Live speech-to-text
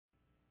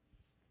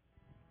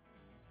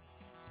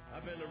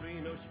been to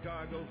Reno,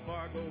 Chicago,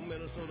 Fargo,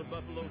 Minnesota,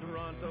 Buffalo,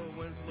 Toronto,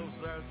 Winslow,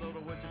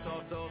 Sarasota,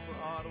 Wichita, Tulsa,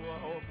 Ottawa,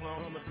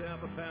 Oklahoma,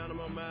 Tampa,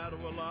 Panama,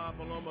 Mattawa, La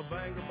Paloma,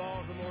 Bangor,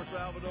 Baltimore,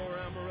 Salvador,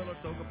 Amarillo,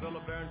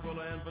 Tocopilla,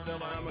 Barranquilla, and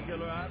Padilla. I'm a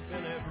killer. I've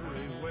been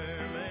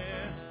everywhere,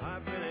 man.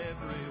 I've been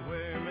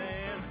everywhere,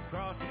 man.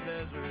 Across the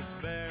desert,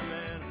 bare,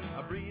 man.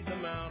 I breathe the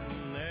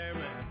mountain air,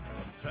 man.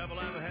 Travel,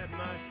 I've had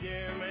my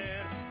share,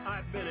 man.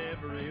 I've been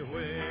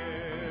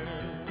everywhere.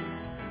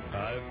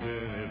 I've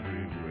been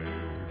everywhere.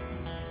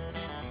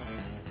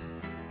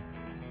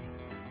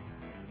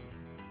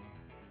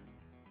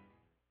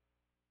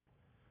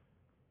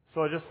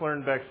 So I just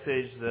learned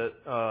backstage that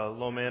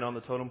low man on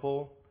the totem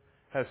pole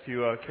has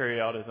to carry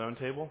out his own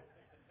table.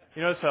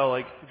 You notice how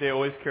they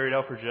always carry it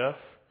out for Jeff?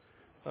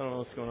 I don't know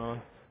what's going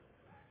on.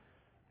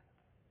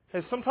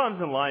 Hey,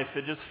 sometimes in life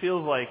it just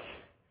feels like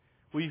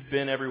we've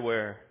been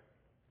everywhere.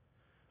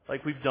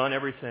 Like we've done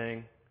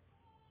everything.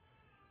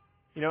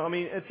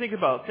 And think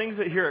about things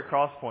that here at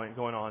Crosspoint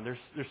going on. There's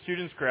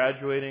students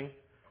graduating.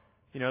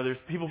 There's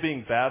people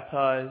being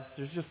baptized.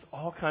 There's just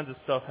all kinds of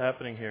stuff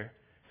happening here.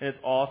 And it's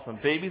awesome.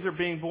 Babies are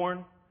being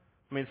born.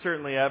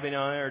 Certainly Abby and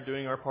I are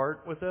doing our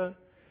part with that.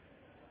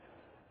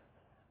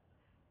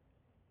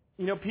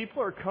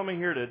 People are coming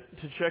here to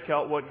check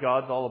out what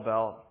God's all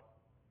about.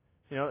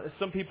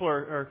 Some people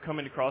are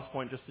coming to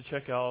Crosspoint just to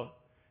check out,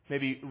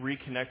 maybe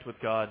reconnect with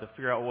God, to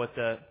figure out what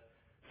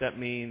that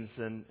means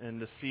and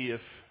to see if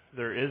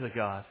there is a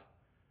God.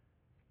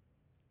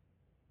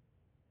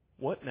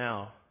 What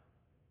now?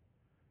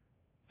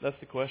 That's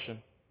the question.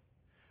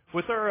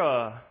 With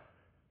our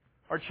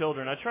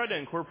children, I tried to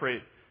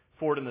incorporate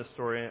Ford in this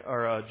story,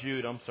 or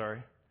Jude, I'm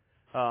sorry.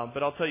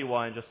 But I'll tell you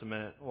why in just a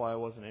minute, why I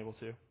wasn't able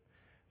to.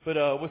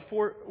 But with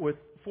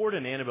Ford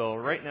and Annabelle,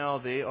 right now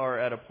they are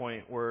at a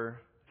point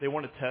where they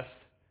want to test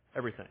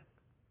everything.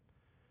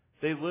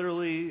 They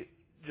literally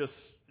just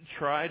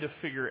try to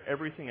figure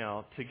everything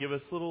out to give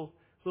us little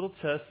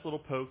tests, little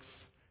pokes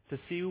to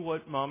see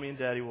what mommy and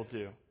daddy will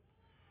do.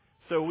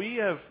 So we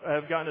have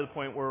gotten to the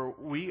point where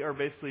we are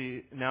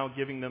basically now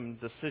giving them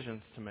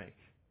decisions to make.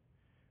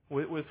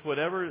 With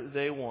whatever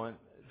they want,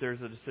 there's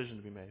a decision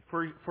to be made.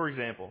 For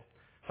example,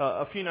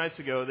 a few nights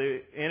ago,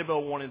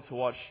 Annabelle wanted to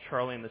watch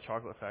Charlie and the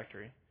Chocolate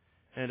Factory,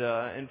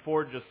 and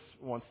Ford just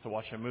wants to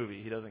watch a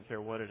movie. He doesn't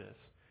care what it is.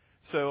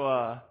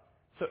 So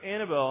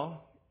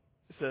Annabelle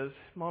says,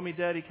 "Mommy,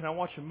 Daddy, can I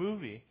watch a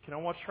movie? Can I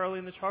watch Charlie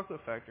and the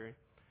Chocolate Factory?"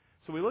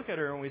 So we look at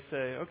her and we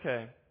say,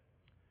 "Okay,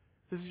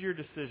 this is your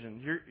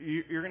decision.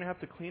 You're going to have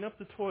to clean up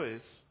the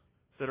toys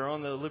that are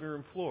on the living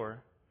room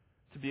floor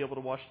to be able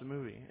to watch the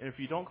movie. And if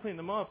you don't clean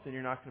them up, then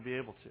you're not going to be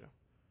able to."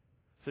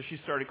 So she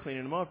started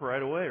cleaning them up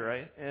right away,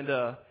 right? And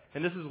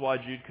this is why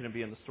Jude couldn't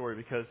be in the story,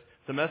 because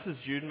the messes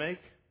Jude make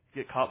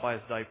get caught by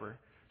his diaper.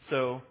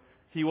 So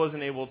he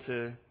wasn't able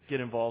to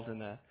get involved in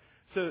that.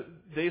 So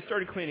they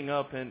started cleaning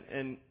up,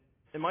 and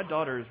my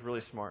daughter is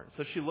really smart.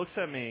 So she looks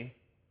at me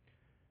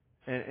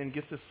and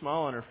gets a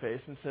smile on her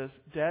face and says,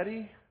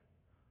 "Daddy,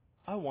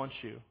 I want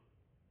you."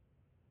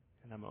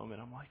 In that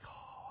moment, I'm like,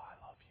 "Oh,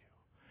 I love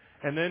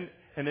you."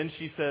 And then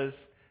she says,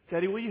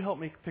 "Daddy, will you help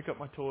me pick up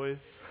my toys?"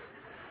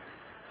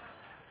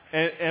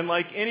 and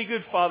like any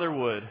good father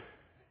would,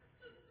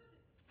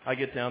 I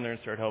get down there and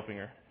start helping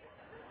her.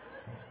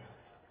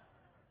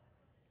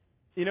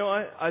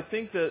 I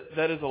think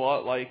that is a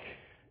lot like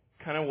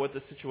kind of what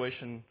the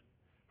situation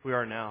we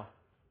are now.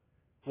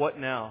 What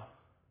now?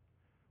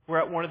 We're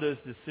at one of those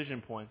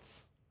decision points.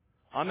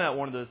 I'm at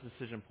one of those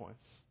decision points.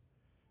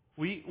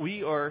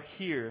 We are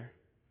here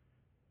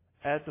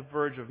at the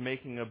verge of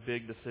making a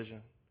big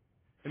decision.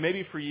 And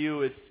maybe for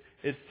you,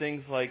 it's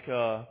things like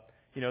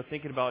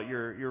thinking about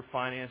your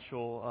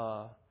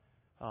financial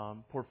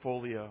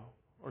portfolio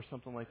or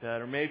something like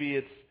that. Or maybe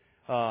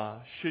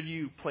it's should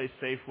you play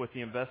safe with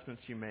the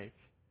investments you make.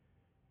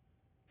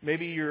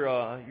 Maybe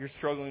you're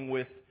struggling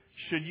with,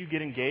 should you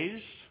get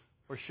engaged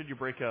or should you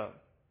break up?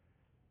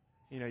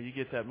 You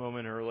get that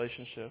moment in a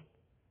relationship.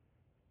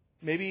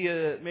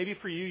 Maybe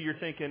for you, you're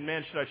thinking,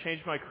 man, should I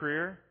change my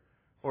career?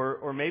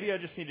 Or maybe I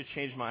just need to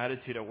change my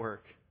attitude at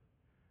work.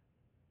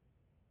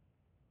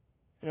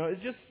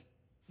 It's just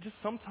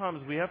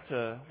sometimes we have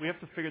to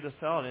figure this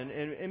out.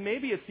 And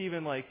maybe it's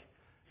even like,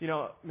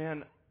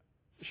 man,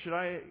 should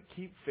I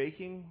keep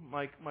faking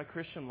my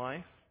Christian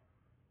life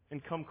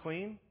and come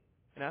clean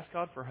and ask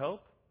God for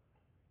help?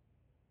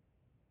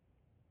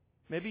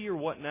 Maybe your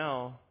what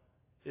now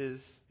is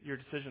your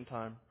decision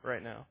time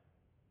right now.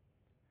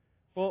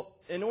 Well,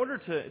 in order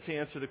to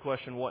answer the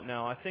question, what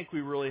now, I think we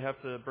really have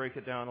to break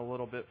it down a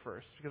little bit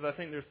first, because I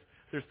think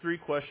there's three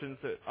questions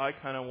that I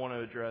kind of want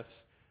to address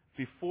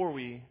before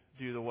we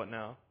do the what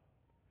now.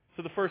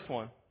 So the first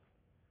one,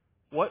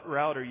 what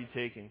route are you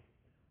taking?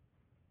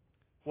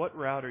 What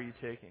route are you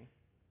taking?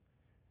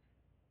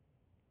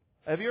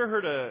 Have you ever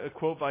heard a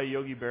quote by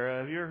Yogi Berra?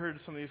 Have you ever heard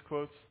some of these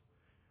quotes?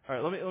 All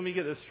right, let me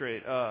get this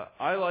straight.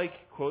 I like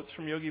quotes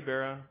from Yogi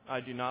Berra. I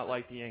do not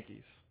like the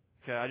Yankees.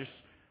 Okay, I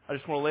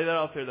just want to lay that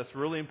out there. That's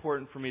really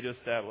important for me to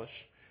establish.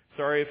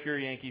 Sorry if you're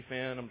a Yankee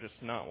fan. I'm just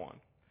not one.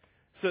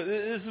 So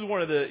this is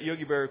one of the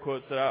Yogi Berra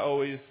quotes that I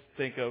always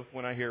think of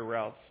when I hear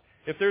routes.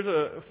 If there's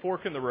a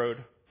fork in the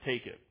road,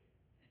 take it.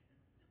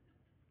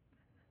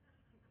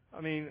 I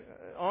mean,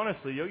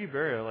 honestly, Yogi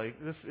Berra, like,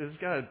 this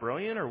guy is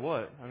brilliant or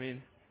what? I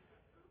mean,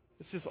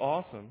 it's just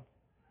awesome.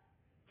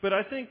 But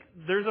I think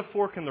there's a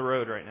fork in the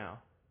road right now.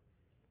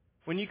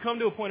 When you come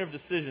to a point of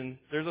decision,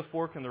 there's a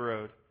fork in the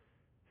road,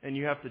 and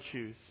you have to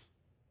choose.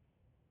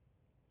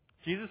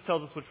 Jesus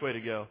tells us which way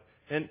to go.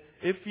 And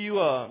if you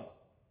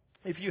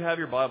have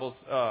your Bibles,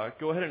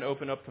 go ahead and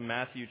open up to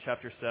Matthew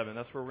chapter 7.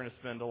 That's where we're going to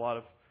spend a lot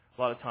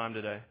of time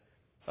today.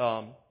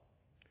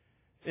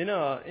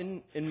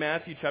 In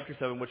Matthew chapter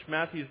 7, which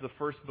Matthew is the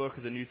first book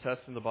of the New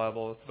Testament of the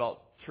Bible, it's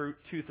about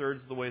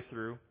two-thirds of the way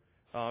through.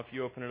 If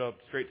you open it up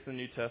straight to the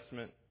New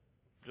Testament,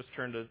 just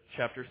turn to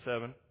chapter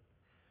 7.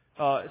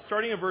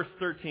 Starting at verse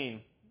 13,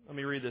 let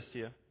me read this to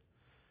you.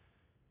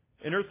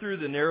 Enter through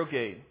the narrow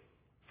gate,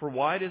 for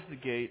wide is the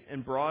gate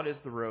and broad is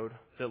the road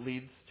that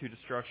leads to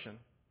destruction,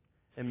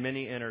 and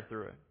many enter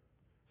through it.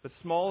 But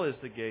small is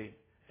the gate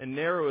and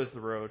narrow is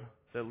the road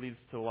that leads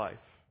to life,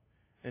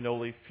 and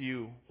only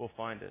few will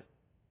find it.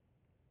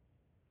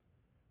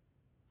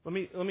 Let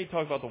me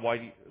talk about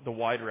the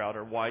wide route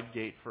or wide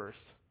gate first.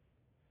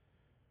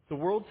 The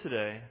world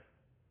today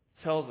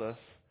tells us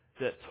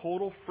that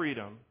total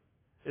freedom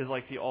is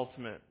like the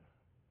ultimate.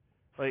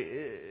 Like,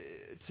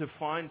 to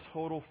find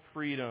total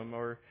freedom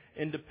or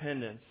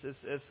independence,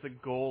 it's the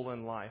goal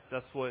in life.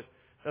 That's what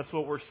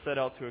we're set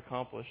out to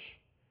accomplish.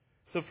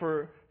 So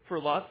for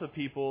lots of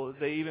people,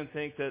 they even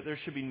think that there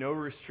should be no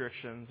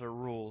restrictions or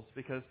rules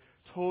because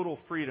total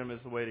freedom is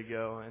the way to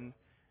go,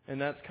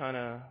 and that's kind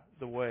of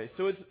the way.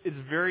 So it's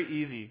very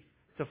easy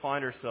to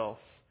find ourselves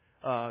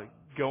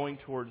going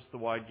towards the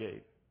wide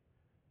gate,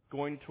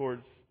 going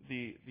towards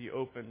the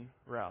open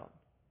route.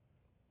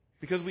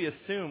 Because we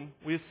assume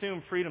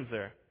freedom's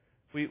there.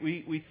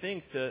 We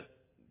think that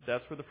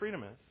that's where the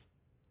freedom is.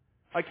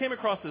 I came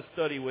across this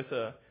study with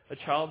a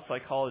child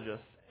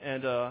psychologist,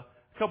 and a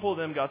couple of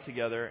them got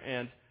together,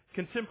 and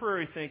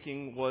contemporary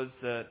thinking was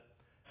that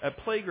at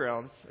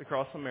playgrounds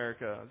across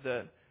America,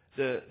 that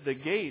the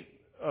gate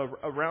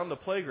around the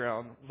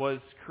playground was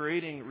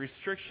creating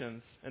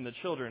restrictions in the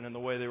children and the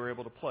way they were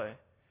able to play.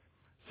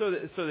 So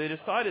they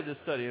decided to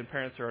study, and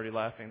parents are already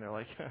laughing. They're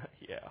like,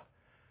 yeah.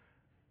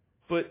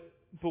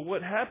 But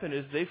what happened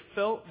is they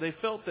felt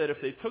that if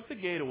they took the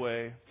gate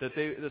away, that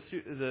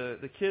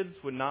the kids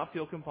would not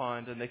feel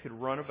confined and they could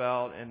run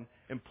about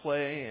and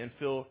play and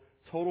feel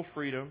total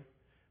freedom.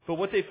 But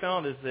what they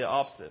found is the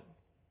opposite.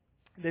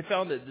 They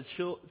found that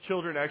the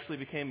children actually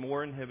became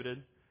more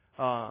inhibited.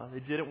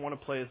 They didn't want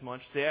to play as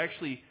much. They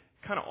actually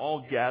kind of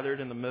all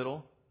gathered in the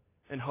middle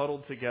and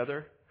huddled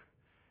together,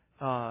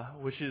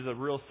 which is a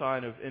real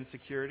sign of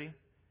insecurity.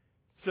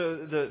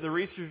 So the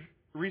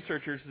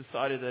researchers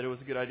decided that it was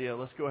a good idea.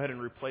 Let's go ahead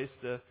and replace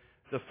the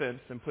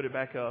fence and put it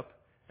back up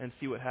and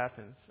see what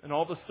happens. And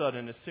all of a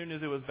sudden, as soon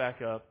as it was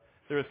back up,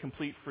 there was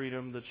complete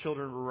freedom. The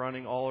children were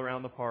running all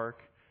around the park.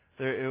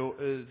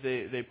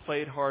 They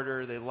played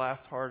harder. They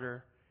laughed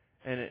harder.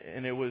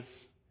 And it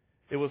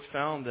was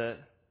found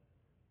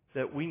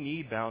that we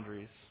need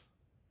boundaries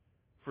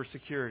for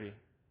security.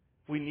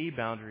 We need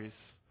boundaries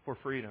for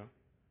freedom.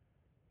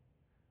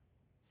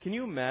 Can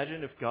you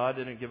imagine if God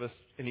didn't give us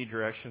any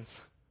directions?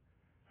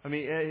 I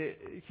mean,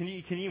 can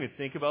you even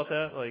think about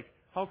that? Like,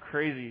 how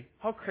crazy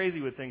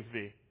would things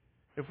be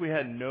if we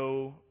had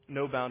no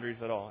boundaries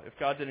at all? If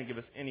God didn't give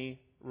us any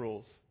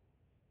rules?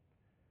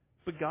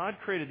 But God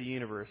created the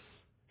universe.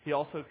 He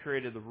also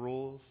created the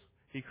rules.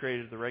 He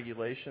created the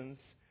regulations.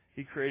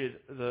 He created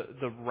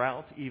the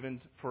route even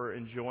for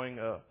enjoying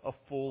a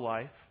full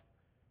life.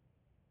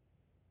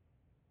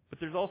 But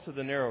there's also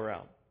the narrow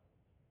route.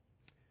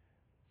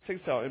 Check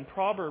this out. In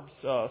Proverbs,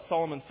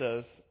 Solomon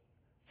says,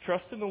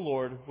 "Trust in the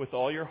Lord with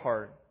all your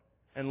heart,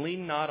 and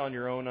lean not on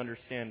your own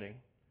understanding.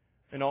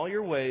 In all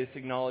your ways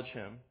acknowledge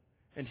Him,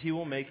 and He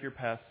will make your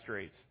path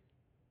straight."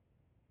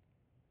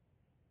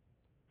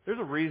 There's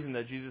a reason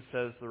that Jesus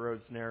says the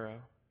road's narrow.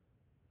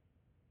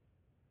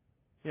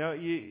 You know,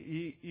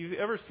 you've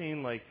ever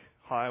seen like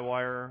high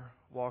wire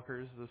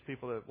walkers, those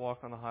people that walk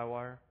on the high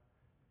wire?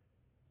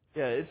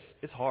 Yeah,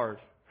 it's hard.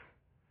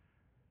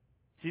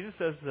 Jesus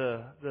says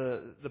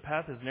the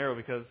path is narrow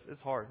because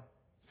it's hard.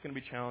 It's going to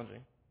be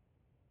challenging.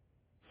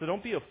 So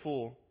don't be a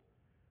fool.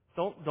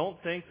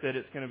 Don't think that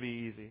it's going to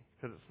be easy,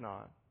 because it's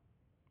not.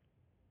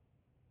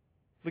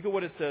 Look at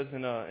what it says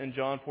in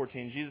John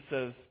 14. Jesus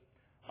says,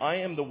 "I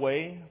am the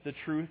way, the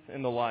truth,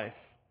 and the life.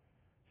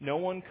 No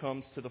one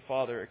comes to the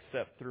Father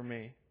except through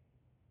me."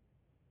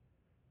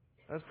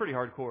 That's pretty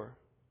hardcore.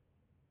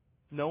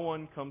 No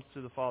one comes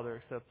to the Father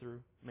except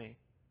through me.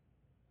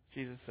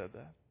 Jesus said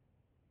that.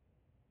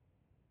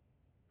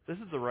 This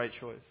is the right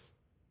choice.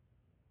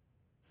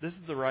 This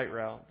is the right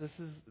route. This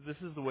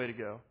is the way to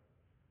go.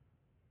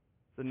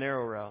 The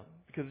narrow route.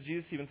 Because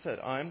Jesus even said,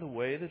 "I am the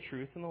way, the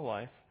truth, and the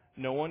life.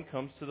 No one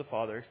comes to the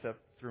Father except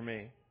through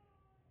me."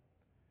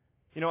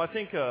 You know, I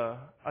think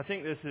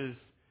this is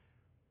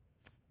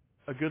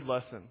a good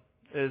lesson,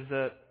 is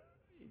that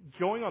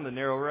going on the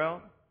narrow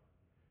route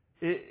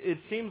it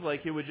seems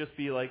like it would just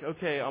be like,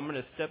 okay, I'm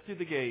going to step through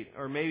the gate,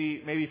 or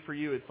maybe for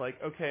you it's like,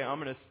 okay, I'm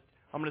going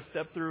to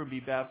step through and be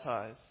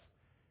baptized.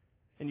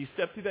 And you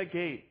step through that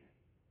gate,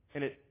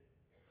 and it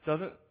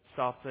doesn't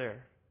stop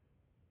there.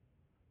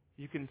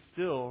 You can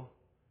still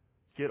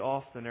get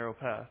off the narrow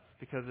path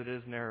because it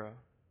is narrow.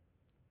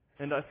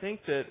 And I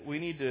think that we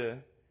need to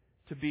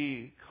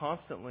be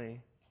constantly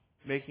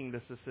making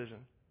this decision.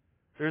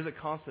 There is a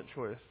constant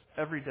choice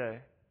every day.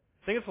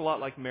 I think it's a lot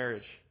like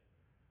marriage.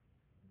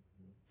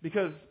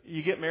 Because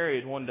you get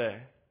married one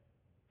day.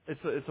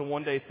 It's a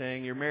one-day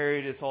thing. You're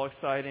married. It's all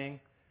exciting.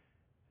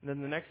 And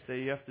then the next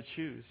day you have to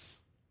choose.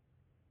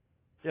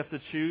 You have to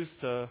choose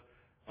to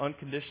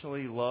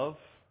unconditionally love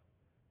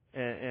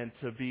and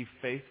to be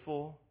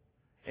faithful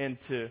and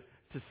to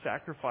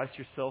sacrifice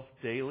yourself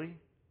daily.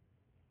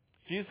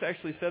 Jesus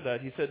actually said that.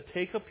 He said,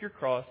 take up your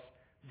cross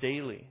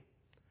daily.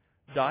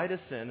 Die to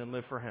sin and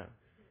live for Him.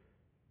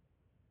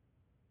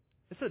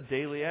 It's a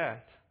daily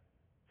act.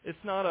 It's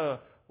not a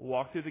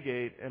walk through the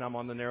gate and I'm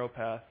on the narrow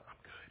path. I'm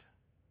good.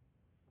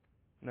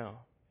 No,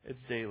 it's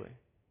daily.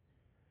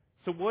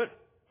 So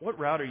what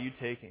route are you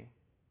taking?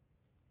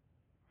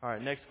 All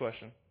right, next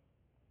question.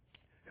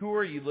 Who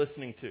are you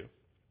listening to?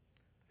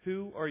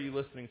 Who are you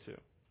listening to?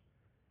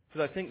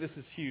 Because I think this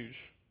is huge.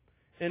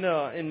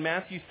 In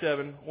Matthew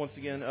 7, once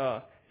again,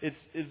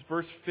 it's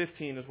verse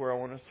 15 is where I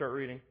want to start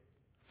reading.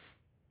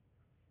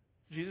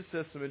 Jesus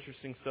says some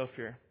interesting stuff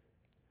here.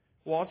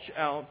 Watch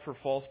out for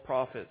false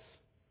prophets.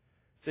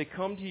 They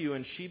come to you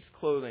in sheep's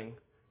clothing,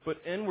 but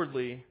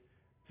inwardly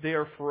they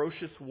are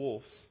ferocious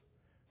wolves.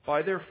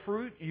 By their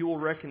fruit you will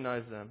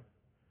recognize them.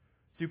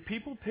 Do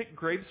people pick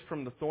grapes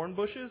from the thorn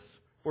bushes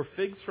or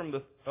figs from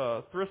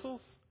the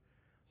thistles?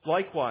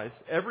 Likewise,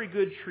 every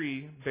good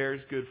tree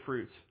bears good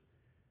fruit,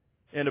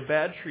 and a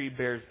bad tree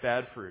bears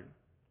bad fruit.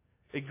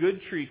 A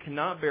good tree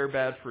cannot bear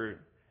bad fruit,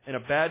 and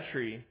a bad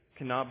tree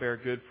cannot bear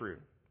good fruit.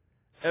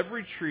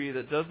 Every tree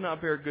that does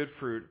not bear good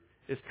fruit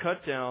is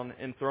cut down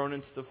and thrown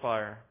into the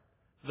fire.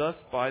 Thus,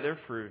 by their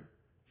fruit,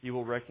 you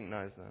will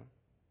recognize them.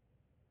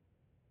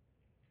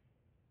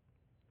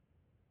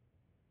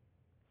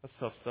 That's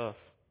tough stuff.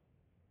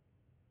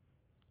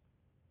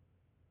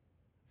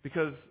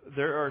 Because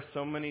there are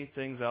so many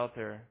things out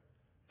there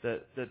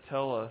that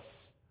tell us,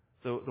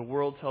 the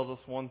world tells us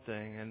one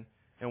thing,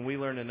 and we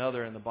learn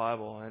another in the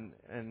Bible,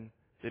 and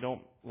they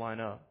don't line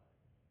up.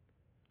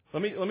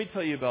 Let me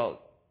tell you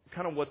about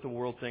kind of what the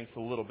world thinks a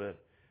little bit.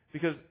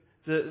 Because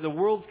the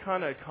world's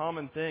kind of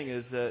common thing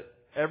is that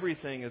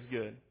everything is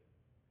good.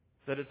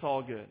 That it's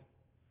all good.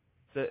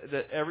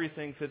 That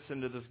everything fits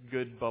into this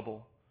good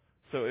bubble.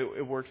 So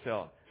it works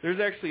out. There's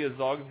actually a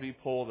Zogsby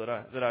poll that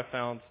I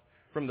found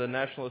from the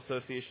National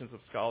Associations of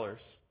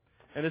Scholars.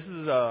 And this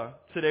is,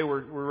 today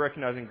we're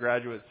recognizing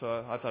graduates,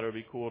 so I thought it would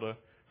be cool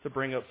to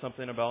bring up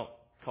something about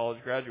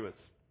college graduates.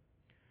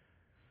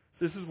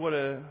 This is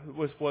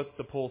was what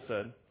the poll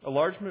said. A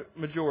large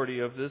majority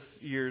of this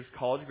year's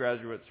college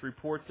graduates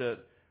report that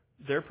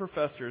their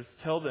professors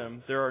tell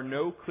them there are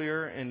no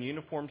clear and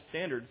uniform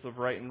standards of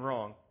right and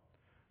wrong.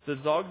 The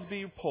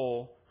Zogsby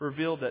poll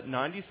revealed that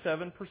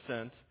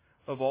 97%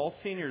 of all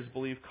seniors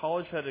believe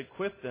college had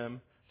equipped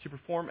them to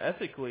perform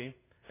ethically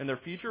in their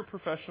future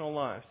professional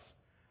lives.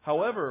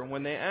 However,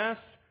 when they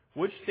asked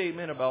which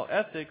statement about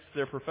ethics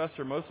their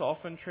professor most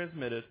often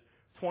transmitted,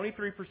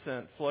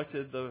 23%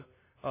 selected the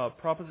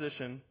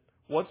proposition,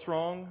 what's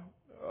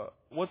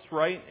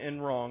right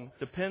and wrong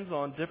depends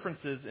on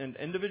differences in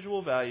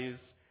individual values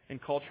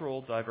and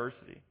cultural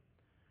diversity.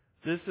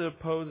 This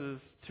opposes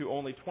to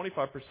only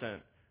 25%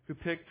 who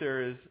picked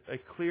there is a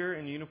clear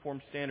and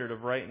uniform standard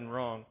of right and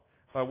wrong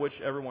by which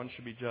everyone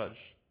should be judged.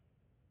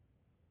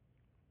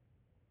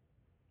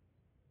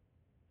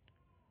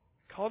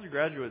 College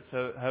graduates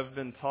have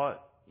been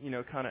taught,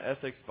 kind of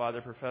ethics by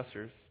their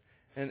professors.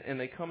 And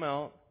they come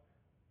out,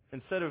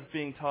 instead of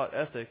being taught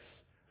ethics,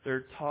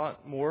 they're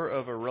taught more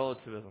of a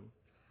relativism.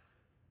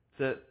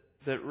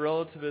 That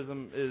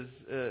relativism is,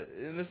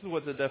 and this is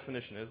what the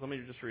definition is. Let me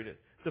just read it.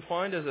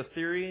 Defined as a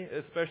theory,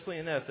 especially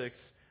in ethics,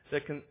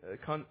 that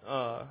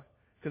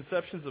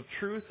conceptions of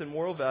truth and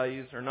moral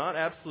values are not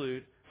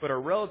absolute, but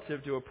are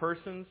relative to a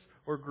person's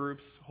or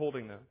group's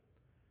holding them.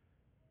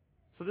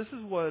 So this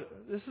is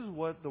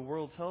what the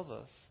world tells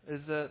us,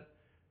 is that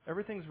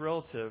everything's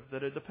relative,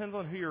 that it depends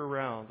on who you're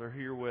around or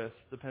who you're with,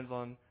 depends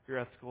on your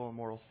ethical and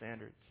moral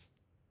standards.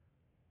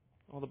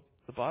 Well,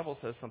 the Bible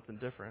says something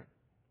different.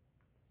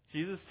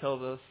 Jesus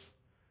tells us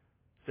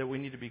that we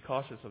need to be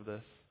cautious of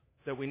this,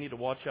 that we need to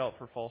watch out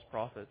for false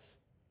prophets.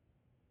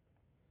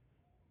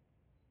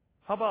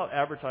 How about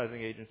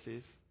advertising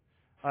agencies?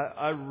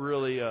 I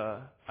really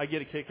I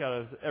get a kick out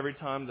of every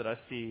time that I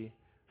see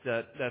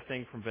that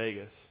thing from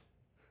Vegas.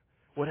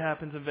 What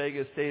happens in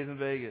Vegas stays in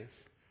Vegas,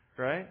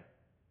 right?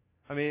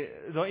 I mean,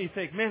 don't you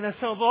think, man, that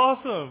sounds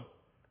awesome?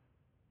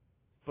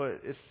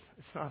 But it's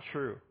not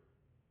true.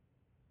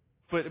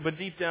 But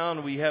deep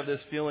down we have this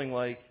feeling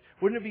like,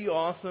 wouldn't it be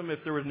awesome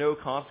if there was no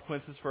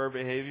consequences for our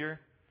behavior?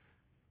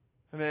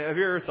 I mean, have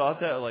you ever thought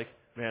that? Like,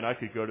 man, I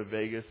could go to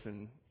Vegas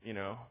and,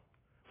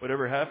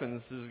 whatever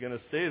happens is going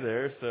to stay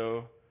there,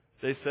 so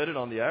they said it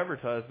on the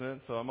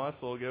advertisement, so I might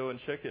as well go and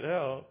check it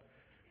out.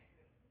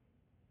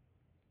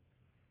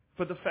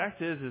 But the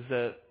fact is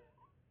that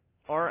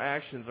our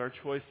actions, our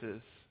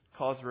choices,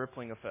 cause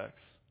rippling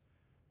effects.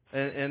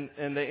 And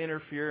they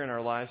interfere in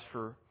our lives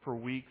for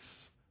weeks,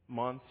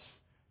 months,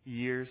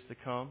 years to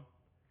come.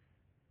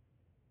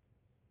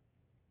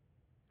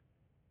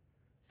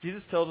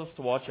 Jesus tells us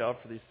to watch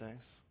out for these things.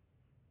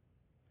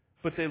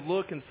 But they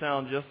look and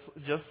sound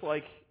just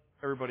like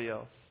everybody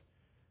else.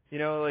 You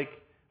know, like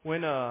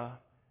when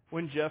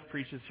Jeff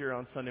preaches here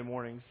on Sunday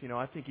mornings, you know,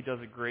 I think he does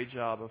a great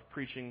job of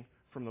preaching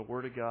from the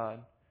Word of God.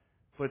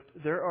 But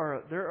there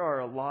are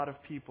a lot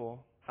of people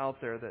out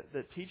there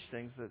that teach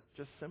things that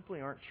just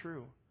simply aren't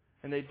true.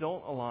 And they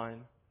don't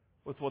align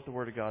with what the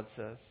Word of God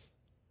says.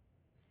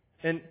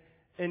 And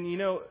you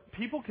know,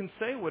 people can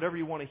say whatever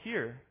you want to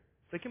hear.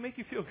 They can make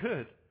you feel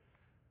good.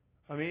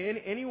 I mean,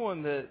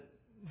 anyone that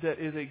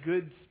is a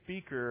good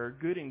speaker or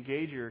good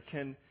engager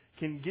can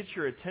get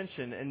your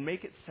attention and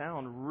make it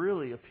sound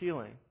really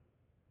appealing.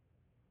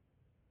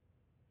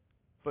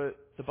 But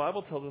the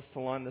Bible tells us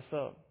to line this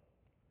up.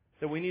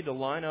 That we need to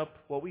line up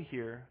what we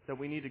hear, that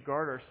we need to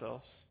guard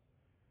ourselves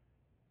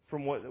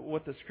from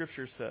what the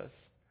Scripture says.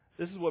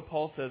 This is what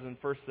Paul says in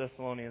 1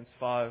 Thessalonians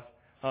 5,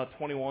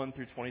 21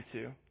 through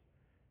 22.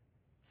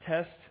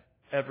 Test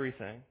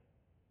everything.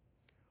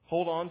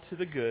 Hold on to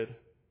the good.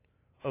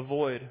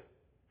 Avoid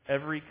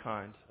every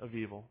kind of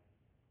evil.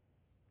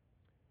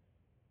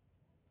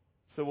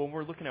 So when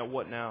we're looking at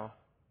what now,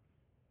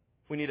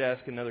 we need to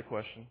ask another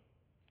question.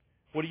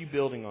 What are you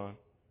building on?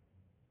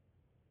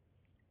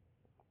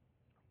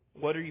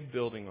 What are you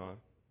building on?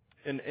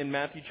 In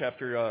Matthew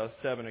chapter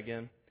 7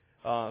 again,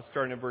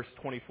 starting at verse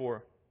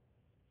 24.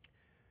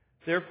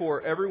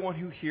 Therefore, everyone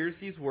who hears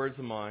these words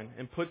of mine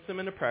and puts them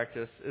into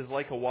practice is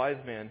like a wise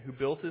man who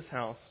built his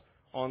house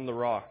on the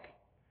rock.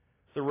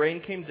 The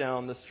rain came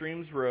down, the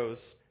streams rose,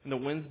 and the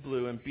winds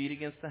blew and beat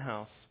against the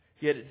house,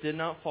 yet it did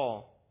not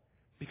fall,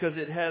 because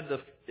it had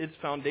its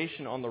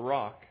foundation on the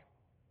rock.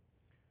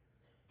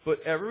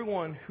 But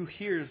everyone who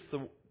hears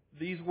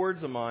these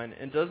words of mine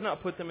and does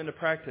not put them into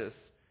practice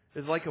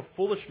is like a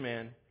foolish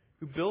man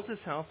who built his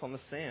house on the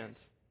sand.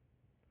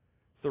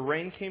 The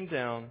rain came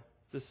down,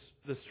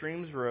 the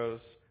streams rose,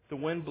 the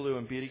wind blew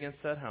and beat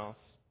against that house,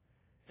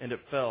 and it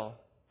fell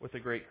with a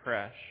great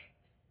crash.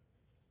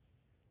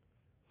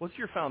 What's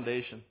your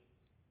foundation?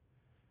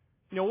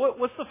 You know,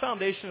 what's the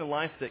foundation in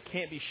life that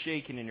can't be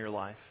shaken in your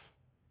life?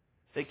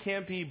 That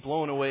can't be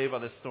blown away by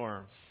the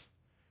storms?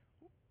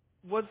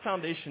 What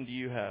foundation do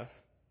you have?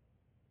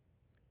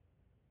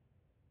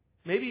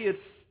 Maybe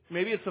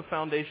it's a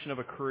foundation of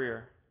a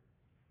career.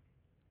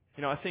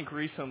 You know, I think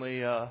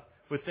recently,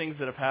 with things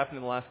that have happened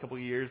in the last couple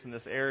of years in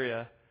this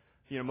area,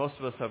 you know, most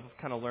of us have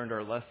kind of learned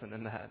our lesson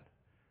in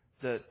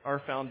that our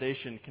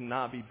foundation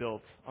cannot be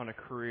built on a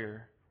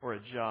career or a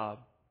job,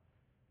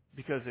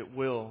 because it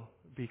will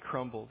be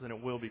crumbled and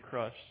it will be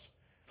crushed.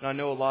 And I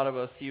know a lot of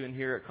us, even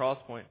here at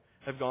Crosspoint,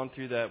 have gone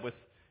through that with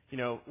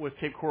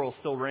Cape Coral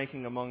still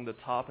ranking among the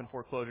top in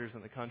foreclosures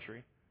in the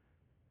country.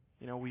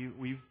 You know,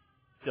 we've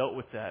dealt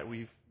with that.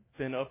 We've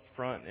been up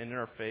front and in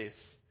our face.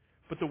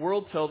 But the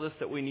world tells us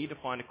that we need to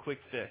find a quick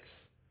fix.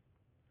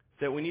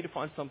 That we need to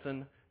find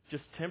something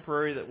just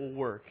temporary that will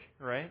work,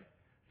 right?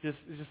 Just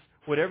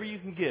whatever you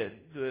can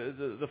get.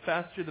 The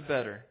faster the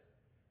better.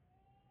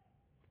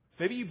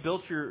 Maybe you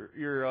built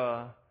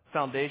your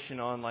foundation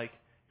on like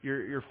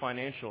your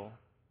financial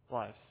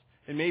lives.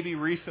 And maybe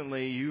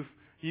recently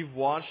you've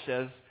watched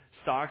as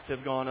stocks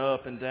have gone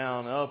up and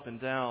down,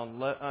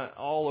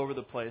 all over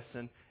the place.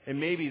 And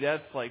maybe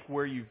that's like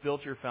where you've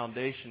built your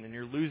foundation and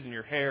you're losing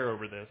your hair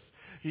over this.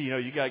 You know,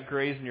 you got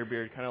grays in your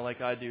beard, kind of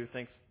like I do,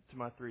 thanks to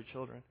my 3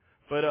 children.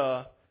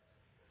 But,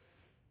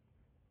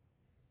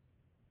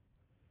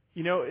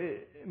 you know,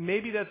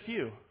 maybe that's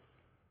you.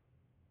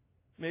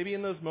 Maybe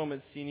in those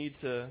moments you need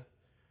to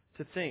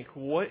think,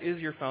 what is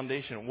your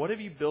foundation? What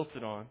have you built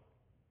it on?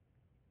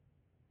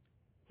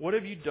 What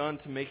have you done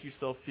to make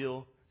yourself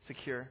feel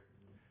secure?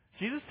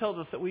 Jesus tells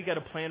us that we got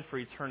a plan for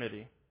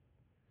eternity,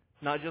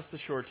 not just the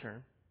short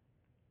term.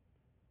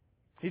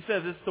 He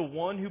says it's the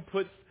one who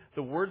puts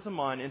the words of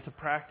mine into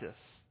practice.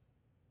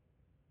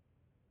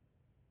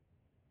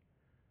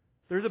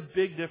 There's a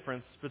big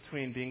difference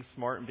between being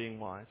smart and being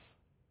wise.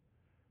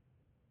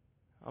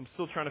 I'm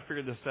still trying to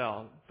figure this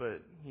out,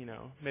 but, you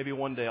know, maybe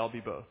one day I'll be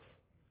both.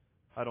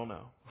 I don't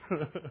know.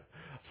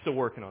 Still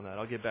working on that.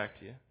 I'll get back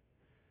to you.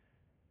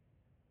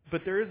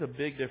 But there is a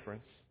big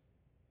difference.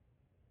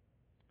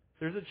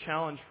 There's a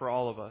challenge for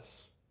all of us.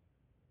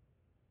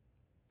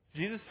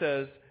 Jesus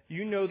says,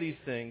 you know these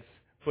things,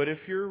 but if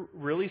you're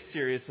really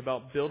serious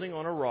about building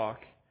on a rock,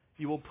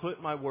 you will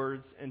put my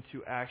words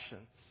into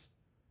actions.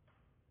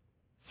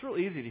 It's real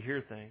easy to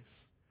hear things,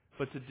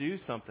 but to do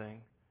something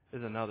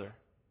is another.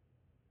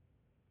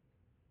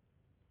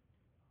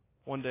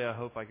 One day I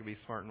hope I can be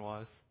smart and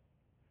wise.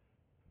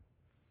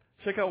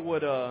 Check out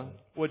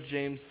what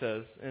James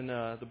says in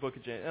the book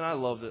of James, and I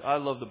love it. I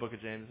love the book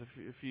of James.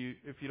 If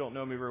you don't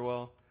know me very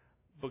well,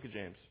 Book of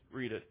James.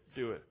 Read it.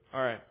 Do it.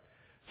 All right.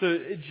 So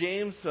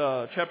James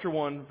chapter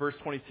 1, verse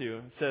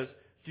 22 says,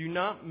 "Do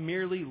not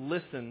merely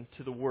listen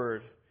to the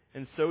word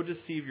and so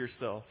deceive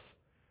yourself.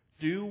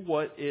 Do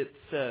what it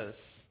says."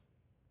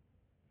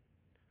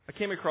 I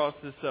came across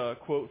this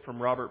quote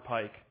from Robert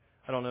Pike.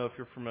 I don't know if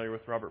you're familiar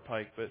with Robert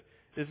Pike, but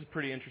this is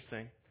pretty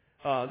interesting.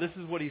 This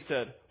is what he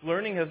said.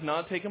 "Learning has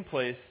not taken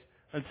place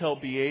until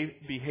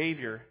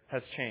behavior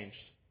has changed."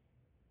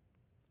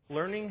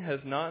 Learning has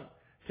not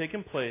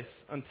taken place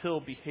until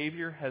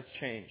behavior has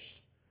changed.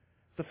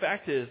 The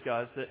fact is,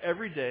 guys, that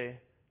every day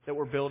that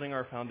we're building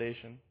our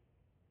foundation,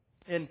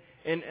 and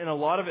a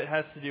lot of it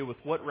has to do with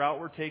what route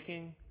we're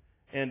taking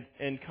and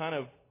kind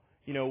of,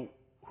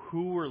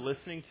 who we're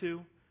listening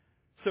to.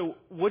 So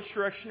which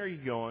direction are you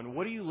going?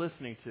 What are you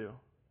listening to?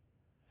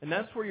 And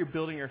that's where you're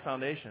building your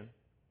foundation.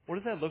 What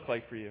does that look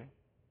like for you?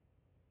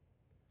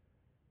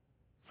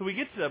 So we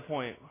get to that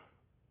point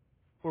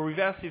where we've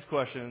asked these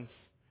questions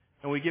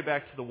and we get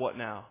back to the what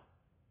now.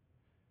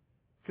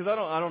 Because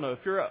I don't know, if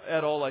you're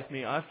at all like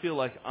me, I feel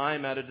like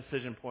I'm at a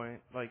decision point,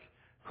 like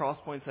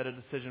Crosspoint's at a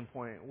decision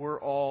point. We're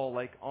all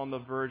like on the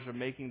verge of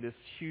making this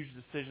huge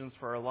decisions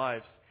for our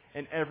lives.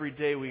 And every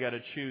day we got to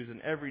choose,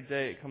 and every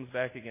day it comes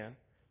back again.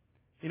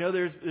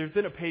 There's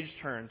been a page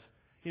turned.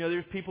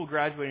 There's people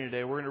graduating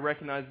today. We're going to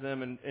recognize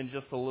them in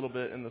just a little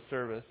bit in the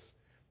service.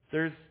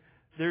 There's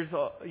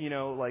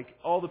like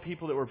all the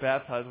people that were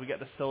baptized we got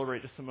to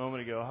celebrate just a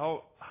moment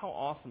ago. How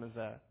awesome is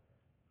that?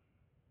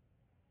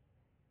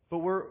 But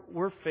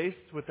we're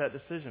faced with that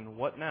decision.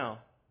 What now?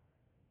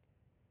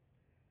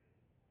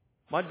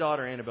 My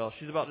daughter Annabelle,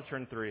 she's about to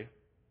turn 3.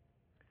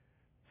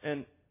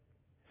 And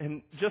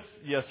just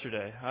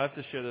yesterday, I have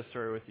to share this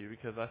story with you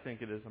because I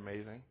think it is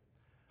amazing.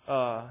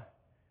 I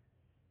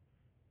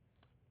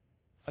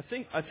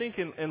think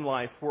in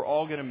life we're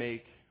all going to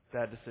make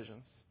bad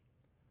decisions.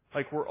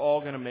 Like we're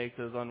all going to make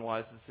those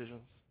unwise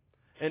decisions.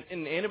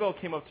 And Annabelle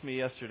came up to me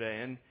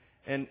yesterday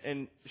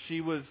and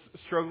she was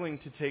struggling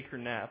to take her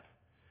nap.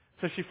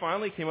 So she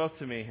finally came up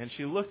to me and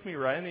she looked me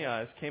right in the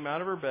eyes, came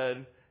out of her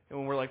bed,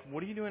 and we're like,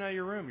 "What are you doing out of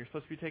your room? You're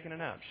supposed to be taking a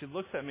nap." She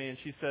looks at me and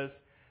she says,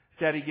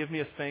 "Daddy, give me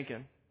a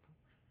spanking."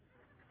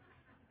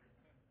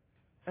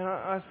 And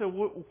I said,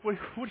 what are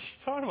you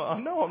talking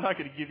about? "No, I'm not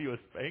going to give you a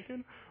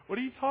spanking. What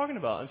are you talking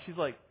about?" And she's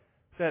like,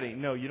 "Daddy,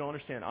 no, you don't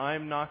understand.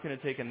 I'm not going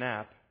to take a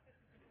nap.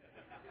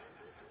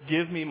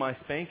 Give me my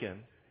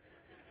spanking."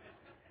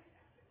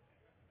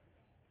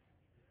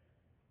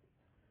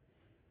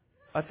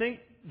 I think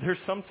there's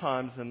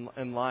sometimes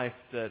in life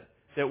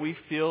that we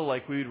feel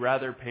like we'd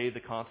rather pay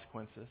the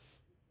consequences.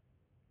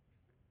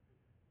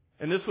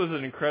 And this was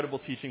an incredible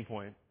teaching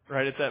point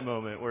right at that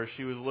moment where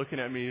she was looking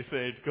at me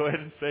saying, "Go ahead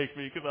and spank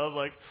me," because I was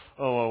like,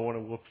 "Oh, I want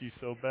to whoop you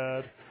so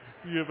bad.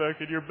 You get back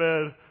in your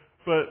bed."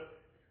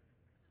 But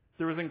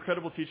there was an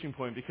incredible teaching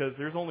point because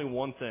there's only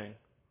one thing.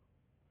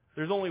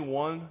 There's only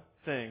one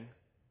thing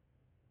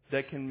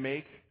that can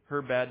make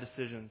her bad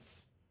decisions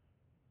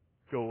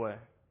go away.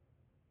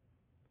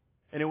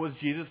 And it was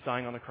Jesus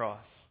dying on the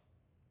cross.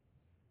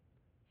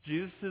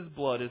 Jesus'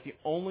 blood is the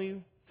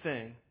only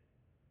thing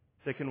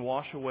that can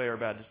wash away our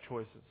bad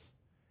choices.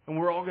 And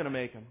we're all going to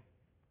make them.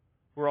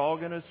 We're all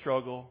going to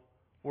struggle.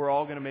 We're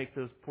all going to make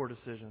those poor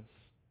decisions.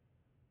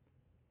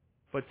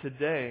 But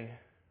today,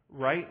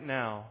 right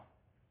now,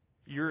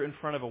 you're in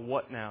front of a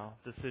what now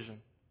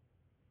decision.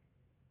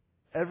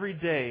 Every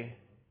day,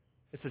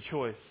 it's a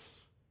choice.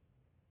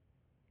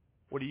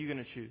 What are you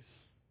going to choose?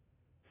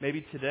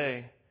 Maybe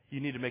today, you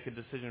need to make a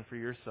decision for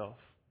yourself.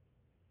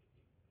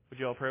 Would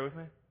you all pray with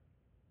me?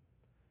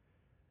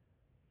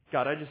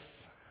 God,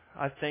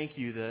 I thank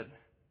you that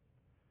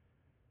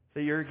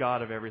you're a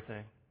God of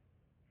everything.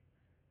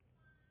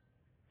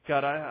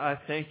 God, I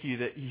thank you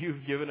that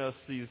you've given us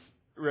these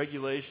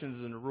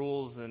regulations and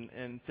rules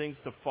and things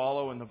to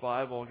follow in the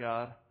Bible,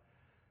 God.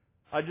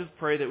 I just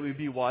pray that we'd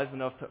be wise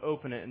enough to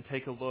open it and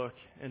take a look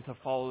and to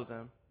follow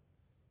them.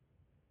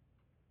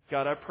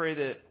 God, I pray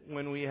that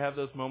when we have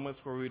those moments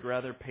where we'd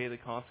rather pay the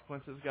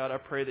consequences, God, I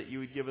pray that you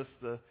would give us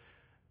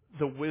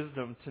the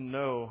wisdom to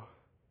know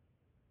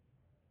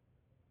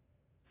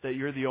that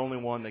you're the only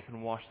one that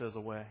can wash those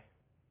away.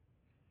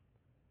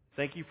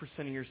 Thank you for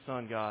sending your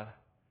Son, God,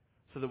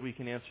 so that we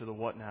can answer the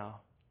what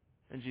now.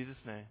 In Jesus'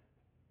 name,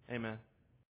 amen.